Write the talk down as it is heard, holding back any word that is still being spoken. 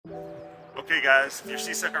Okay guys, if your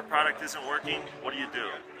SeaSucker product isn't working, what do?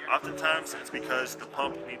 Oftentimes it's because the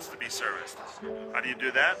pump needs to be serviced. How do you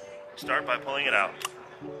do that? Start by pulling it out,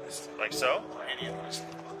 like so.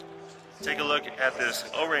 Take a look at this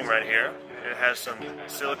O-ring right here. It has some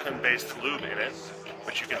silicone-based lube in it,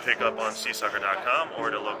 which you can pick up on SeaSucker.com or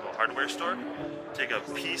at a local hardware store. Take a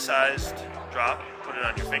pea-sized drop, put it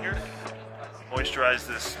on your finger, moisturize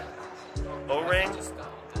this O-ring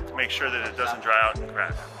to make sure that it doesn't dry out and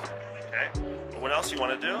crack. Okay? But what else you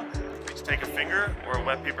want to do is take a finger or a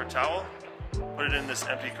wet paper towel, put it in this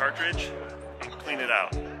empty cartridge, and clean it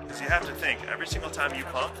out. Because you have to think, every single time you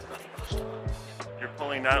pump, you're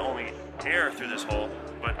pulling not only air through this hole,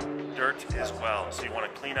 but dirt as well. So you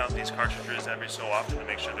want to clean out these cartridges every so often to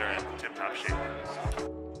make sure they're in tip-top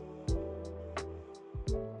shape.